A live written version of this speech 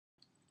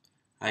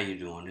How you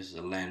doing? This is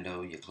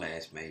Orlando, your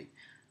classmate.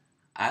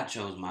 I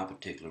chose my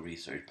particular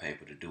research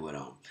paper to do it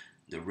on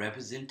the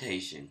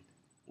representation,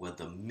 well,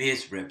 the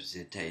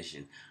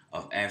misrepresentation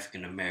of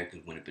African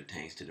Americans when it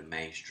pertains to the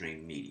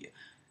mainstream media,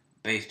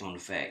 based on the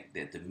fact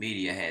that the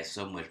media has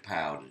so much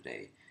power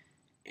today.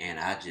 And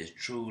I just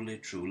truly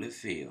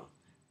feel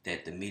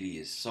that the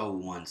media is so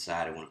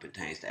one-sided when it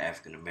pertains to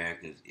African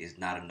Americans. It's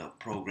not enough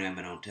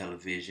programming on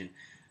television.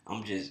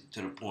 I'm just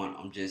to the point.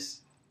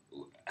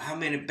 How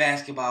many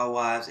Basketball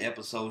Wives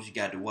episodes you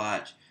got to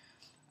watch?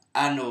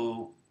 I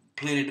know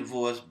plenty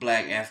divorced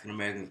black African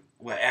American,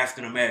 well,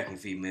 African American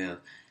females.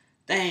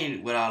 They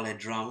ain't with all that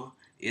drama.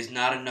 It's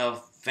not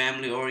enough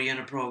family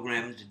oriented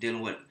programming to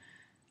dealing with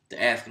the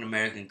African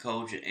American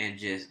culture and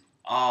just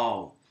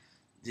all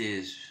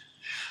this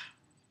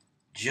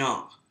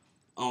junk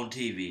on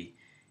TV.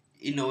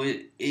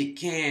 It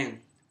can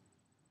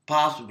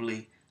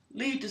possibly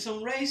lead to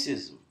some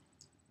racism.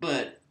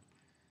 But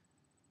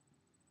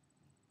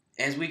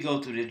as we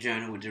go through this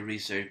journey with the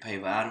research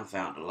paper, I done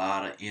found a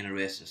lot of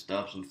interesting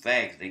stuff, some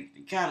facts. They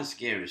kind of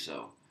scary,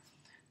 so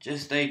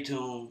just stay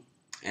tuned,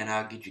 and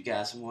I'll get you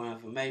guys some more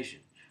information.